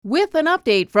With an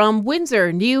update from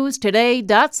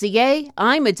WindsorNewsToday.ca,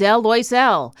 I'm Adele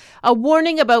Loisel. A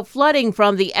warning about flooding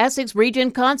from the Essex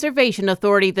Region Conservation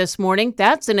Authority this morning.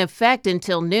 That's in effect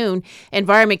until noon.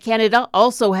 Environment Canada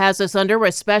also has us under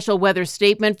a special weather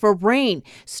statement for rain.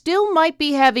 Still might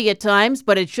be heavy at times,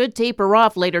 but it should taper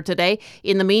off later today.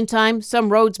 In the meantime,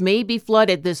 some roads may be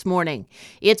flooded this morning.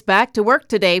 It's back to work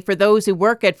today for those who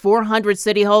work at 400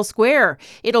 City Hall Square.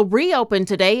 It'll reopen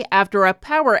today after a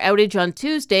power outage on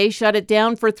Tuesday shut it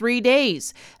down for 3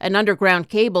 days. An underground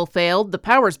cable failed. The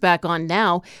power's back on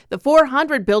now. The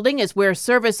 400 building is where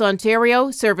Service Ontario,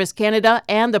 Service Canada,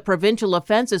 and the Provincial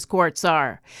Offences Courts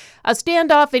are. A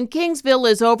standoff in Kingsville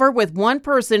is over with one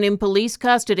person in police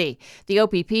custody. The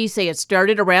OPP say it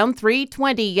started around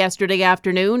 3:20 yesterday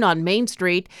afternoon on Main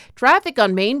Street. Traffic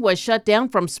on Main was shut down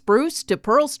from Spruce to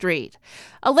Pearl Street.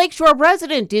 A Lakeshore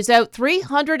resident is out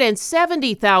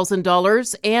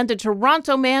 $370,000 and a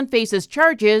Toronto man faces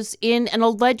charges in an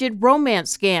alleged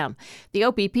romance scam. The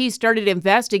OPP started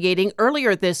investigating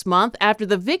earlier this month after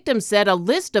the victim said a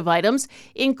list of items,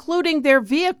 including their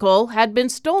vehicle, had been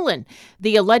stolen.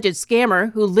 The alleged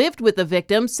scammer, who lived with the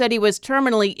victim, said he was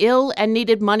terminally ill and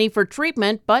needed money for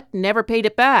treatment but never paid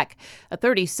it back. A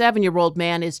 37-year-old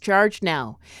man is charged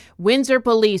now. Windsor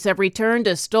police have returned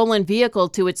a stolen vehicle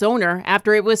to its owner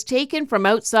after it was taken from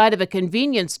outside of a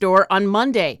convenience store on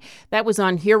Monday. That was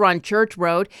on Huron Church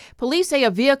Road. Police say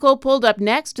a vehicle pulled up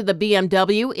next to the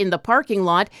BMW in the parking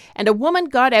lot, and a woman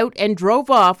got out and drove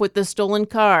off with the stolen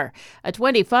car. A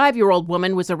 25-year-old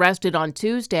woman was arrested on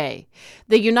Tuesday.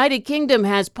 The United Kingdom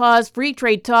has paused free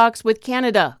trade talks with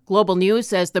Canada. Global News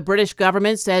says the British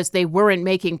government says they weren't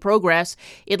making progress.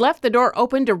 It left the door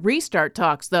open to restart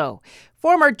talks, though.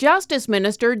 Former Justice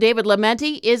Minister David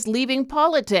Lametti is leaving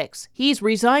politics. He's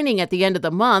resigning at the end of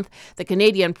the month. The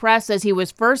Canadian press says he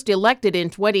was first elected in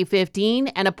 2015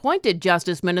 and appointed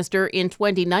Justice Minister in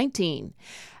 2019.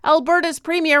 Alberta's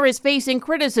premier is facing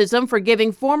criticism for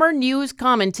giving former news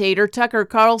commentator Tucker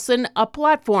Carlson a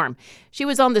platform. She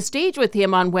was on the stage with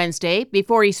him on Wednesday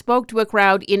before he spoke to a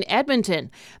crowd in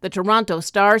Edmonton. The Toronto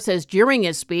Star says during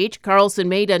his speech, Carlson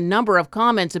made a number of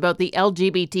comments about the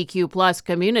LGBTQ+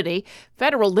 community.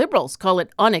 Federal Liberals call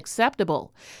it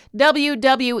unacceptable.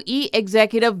 WWE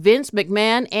executive Vince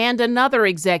McMahon and another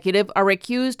executive are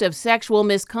accused of sexual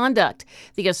misconduct.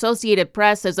 The Associated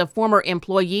Press says a former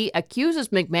employee accuses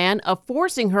McMahon of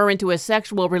forcing her into a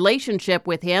sexual relationship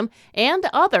with him and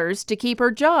others to keep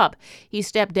her job. He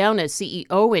stepped down as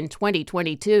CEO in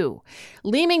 2022.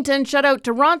 Leamington shut out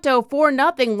Toronto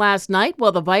 4-0 last night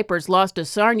while the Vipers lost to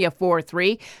Sarnia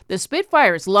 4-3. The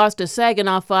Spitfires lost to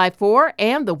Saginaw 5-4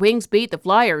 and the Wings beat the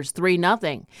Flyers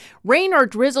 3-0. Rain or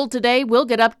drizzle today will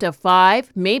get up to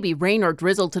 5, maybe rain or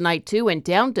drizzle tonight too, and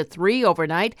down to 3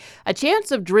 overnight. A chance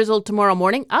of drizzle tomorrow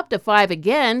morning up to 5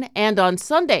 again, and on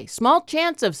Sunday, small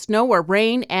chance of snow or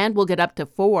rain and we'll get up to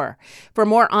 4. For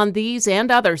more on these and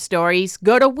other stories,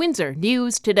 go to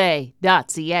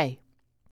WindsorNewsToday.ca.